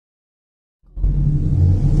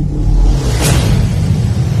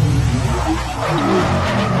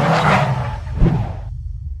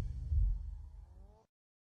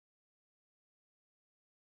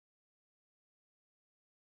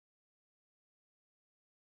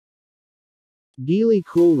Geely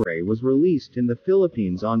Coolray was released in the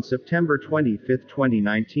Philippines on September 25,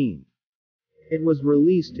 2019. It was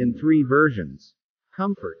released in three versions: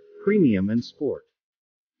 Comfort, Premium and Sport.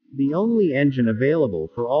 The only engine available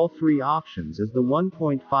for all three options is the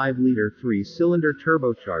 1.5-liter 3-cylinder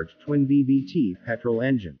turbocharged twin VVT petrol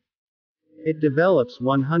engine. It develops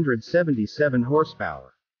 177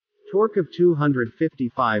 horsepower. Torque of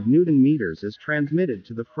 255 Nm is transmitted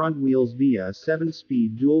to the front wheels via a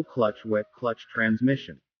 7-speed dual-clutch wet clutch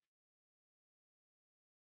transmission.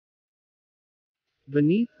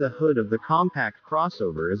 Beneath the hood of the compact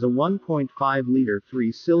crossover is a 1.5-liter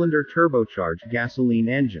 3-cylinder turbocharged gasoline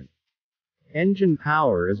engine. Engine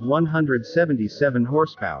power is 177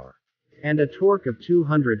 horsepower, and a torque of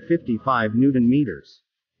 255 Nm.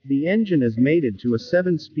 The engine is mated to a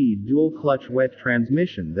 7-speed dual-clutch wet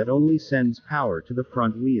transmission that only sends power to the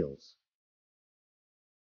front wheels.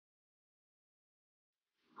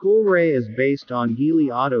 Coolray is based on Geely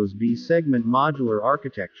Auto's B-segment modular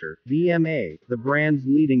architecture, BMA, the brand's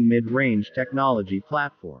leading mid-range technology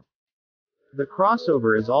platform. The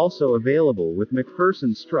crossover is also available with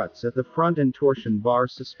McPherson struts at the front and torsion bar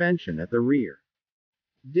suspension at the rear.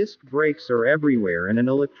 Disc brakes are everywhere and an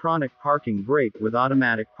electronic parking brake with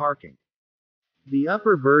automatic parking. The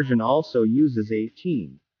upper version also uses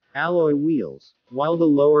 18 alloy wheels, while the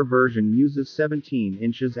lower version uses 17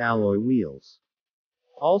 inches alloy wheels.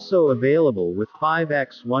 Also available with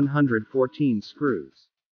 5x114 screws.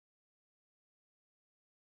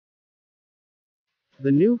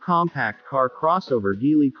 The new compact car crossover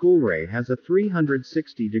Geely Coolray has a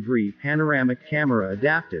 360-degree panoramic camera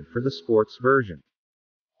adapted for the sports version.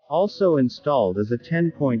 Also installed is a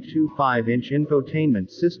 10.25-inch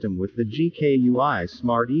infotainment system with the GKUI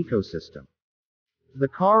Smart Ecosystem. The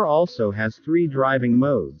car also has 3 driving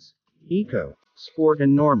modes: Eco, Sport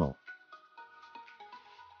and Normal.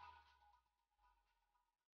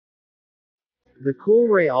 The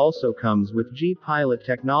Coolray also comes with G-Pilot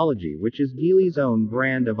technology, which is Geely's own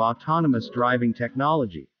brand of autonomous driving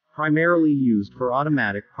technology, primarily used for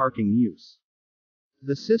automatic parking use.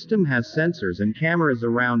 The system has sensors and cameras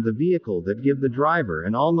around the vehicle that give the driver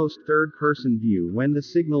an almost third-person view when the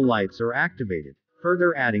signal lights are activated,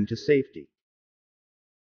 further adding to safety.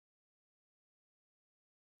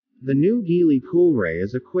 The new Geely Coolray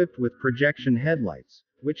is equipped with projection headlights,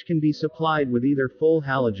 which can be supplied with either full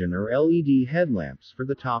halogen or LED headlamps for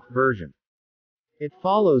the top version. It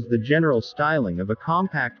follows the general styling of a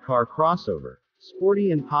compact car crossover, sporty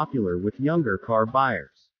and popular with younger car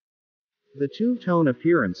buyers. The two-tone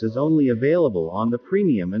appearance is only available on the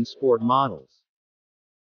premium and sport models.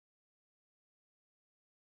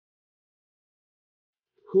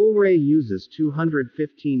 Coolray uses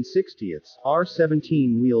 215/60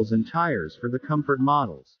 R17 wheels and tires for the comfort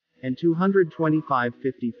models, and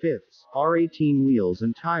 225/55 R18 wheels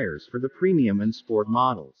and tires for the premium and sport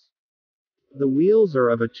models. The wheels are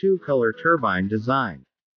of a 2-color turbine design.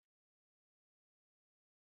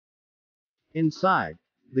 Inside,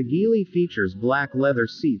 the Geely features black leather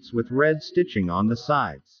seats with red stitching on the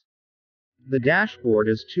sides. The dashboard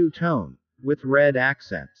is two-tone, with red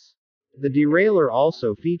accents. The derailleur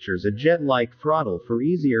also features a jet-like throttle for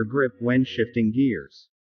easier grip when shifting gears.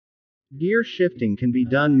 Gear shifting can be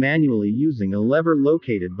done manually using a lever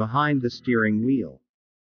located behind the steering wheel.